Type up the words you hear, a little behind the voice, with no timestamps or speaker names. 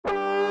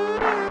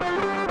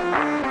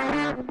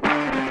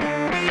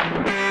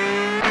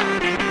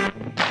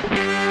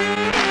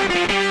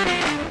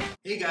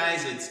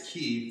it's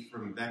Keith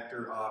from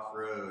Vector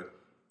Off-Road,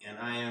 and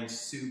I am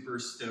super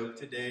stoked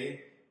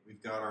today.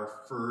 We've got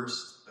our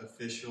first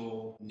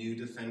official new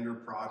Defender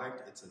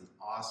product. It's an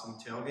awesome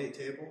tailgate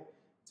table.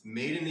 It's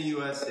made in the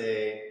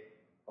USA,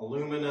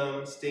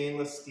 aluminum,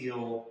 stainless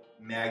steel,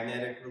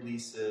 magnetic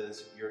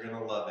releases. You're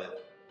gonna love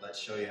it. Let's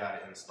show you how to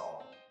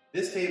install it.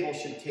 This table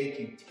should take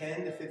you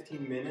 10 to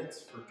 15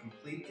 minutes for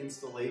complete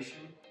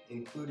installation,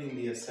 including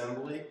the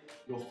assembly.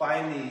 You'll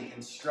find the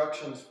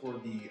instructions for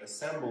the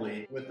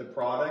assembly with the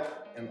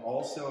product and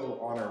also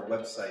on our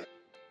website.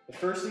 The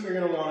first thing you're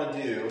going to want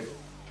to do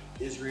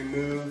is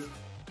remove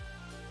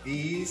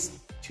these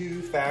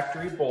two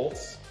factory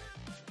bolts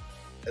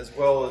as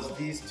well as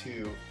these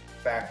two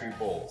factory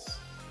bolts.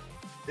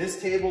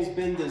 This table's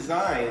been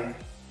designed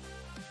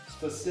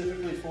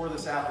specifically for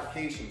this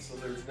application, so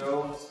there's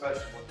no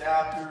special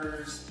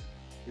adapters.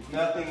 There's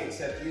nothing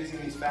except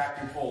using these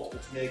factory bolts,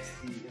 which makes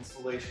the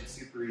installation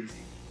super easy.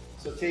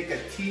 So take a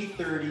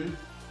T30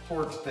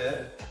 Torx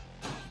bit,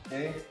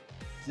 okay?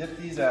 Zip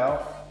these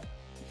out,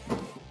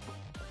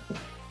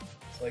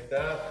 just like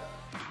that.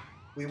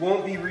 We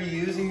won't be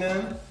reusing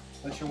them,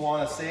 but you'll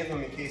want to save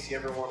them in case you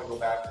ever want to go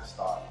back to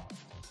stock.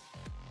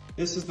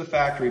 This is the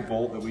factory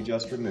bolt that we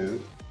just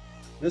removed.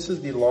 This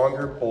is the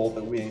longer bolt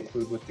that we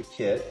include with the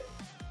kit.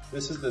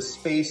 This is the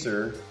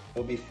spacer.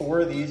 There'll be 4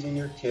 of these in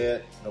your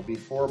kit. There'll be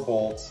 4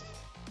 bolts.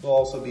 There'll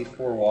also be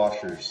 4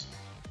 washers.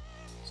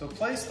 So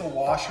place the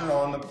washer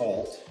on the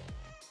bolt.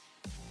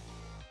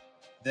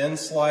 Then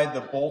slide the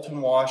bolt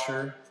and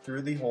washer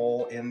through the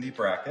hole in the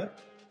bracket.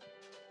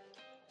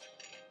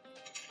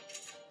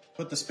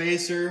 Put the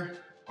spacer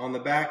on the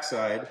back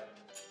side.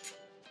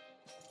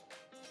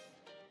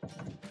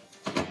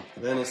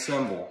 Then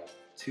assemble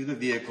to the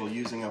vehicle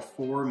using a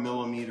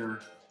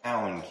 4mm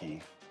Allen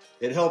key.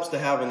 It helps to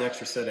have an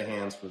extra set of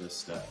hands for this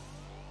step.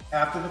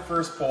 After the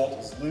first bolt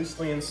is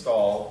loosely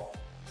installed,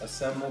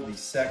 assemble the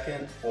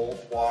second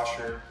bolt,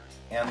 washer,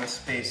 and the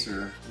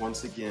spacer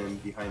once again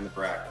behind the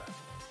bracket.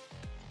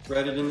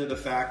 Thread it into the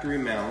factory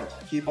mount.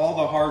 Keep all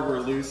the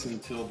hardware loose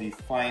until the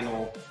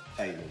final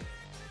tightening.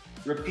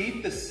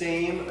 Repeat the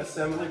same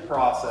assembly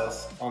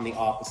process on the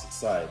opposite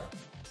side.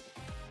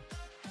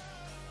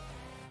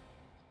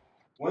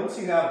 Once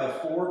you have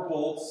the 4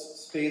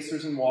 bolts,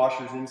 spacers, and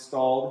washers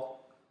installed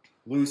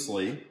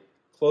loosely,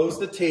 close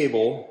the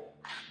table.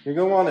 You're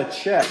going to want to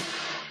check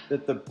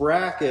that the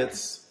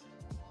brackets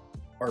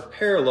are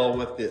parallel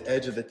with the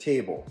edge of the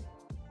table.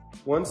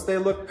 Once they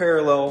look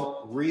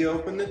parallel,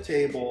 reopen the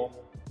table,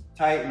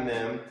 tighten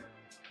them,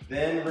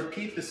 then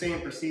repeat the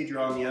same procedure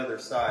on the other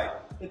side.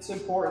 It's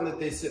important that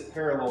they sit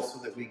parallel so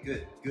that we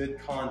get good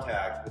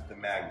contact with the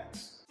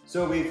magnets.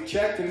 So we've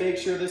checked to make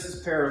sure this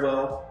is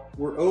parallel.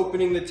 We're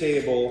opening the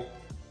table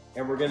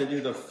and we're going to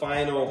do the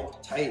final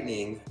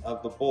tightening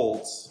of the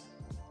bolts.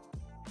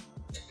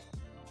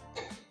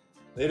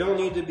 They don't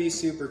need to be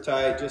super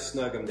tight, just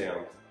snug them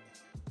down.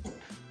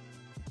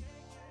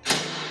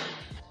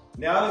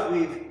 Now that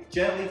we've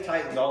gently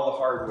tightened all the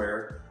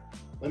hardware,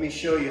 let me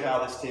show you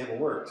how this table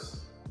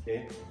works.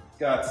 Okay? It's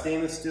got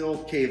stainless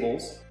steel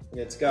cables and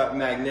it's got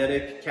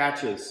magnetic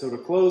catches. So to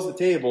close the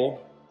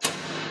table,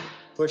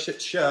 push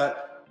it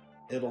shut,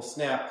 it'll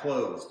snap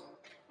closed.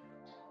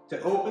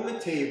 To open the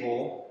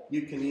table,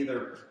 you can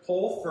either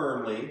pull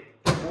firmly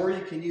or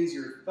you can use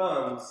your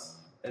thumbs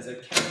as a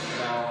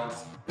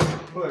counterbalance to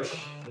push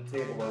the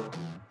table open.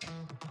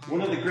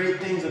 One of the great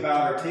things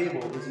about our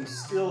table is you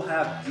still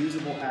have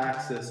usable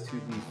access to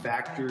the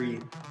factory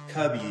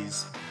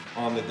cubbies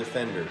on the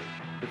Defender.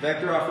 The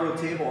Vector Off-Road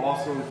table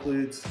also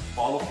includes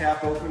bottle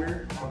cap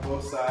opener on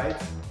both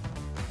sides,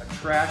 a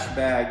trash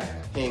bag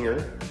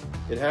hanger.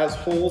 It has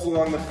holes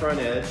along the front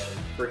edge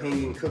for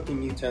hanging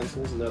cooking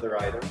utensils and other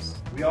items.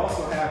 We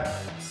also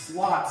have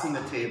slots in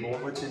the table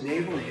which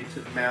enable you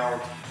to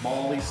mount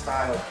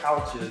MOLLE-style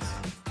couches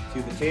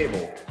to the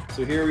table.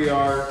 So here we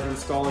are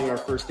installing our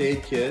first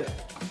aid kit.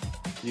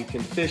 You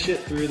can fish it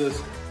through the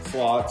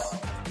slots,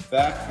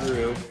 back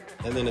through,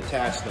 and then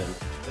attach them.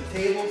 The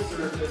table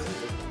surface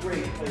is a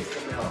great place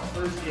to mount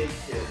first aid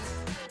kits,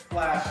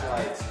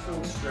 flashlights,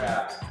 tow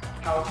straps,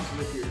 pouches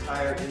with your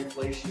tire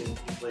inflation and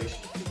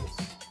deflation tools.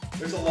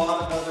 There's a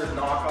lot of other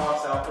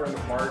knockoffs out there in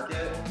the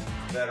market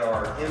that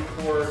are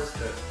imports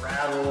that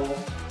rattle,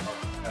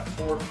 have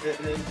poor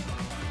fitment.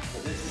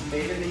 But this is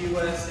made in the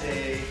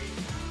USA,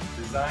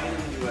 designed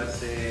in the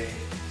USA,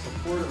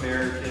 support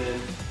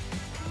American.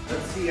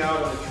 Let's see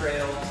out on the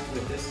trails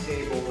with this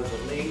table. There's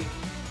a link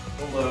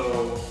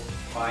below.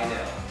 Bye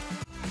now.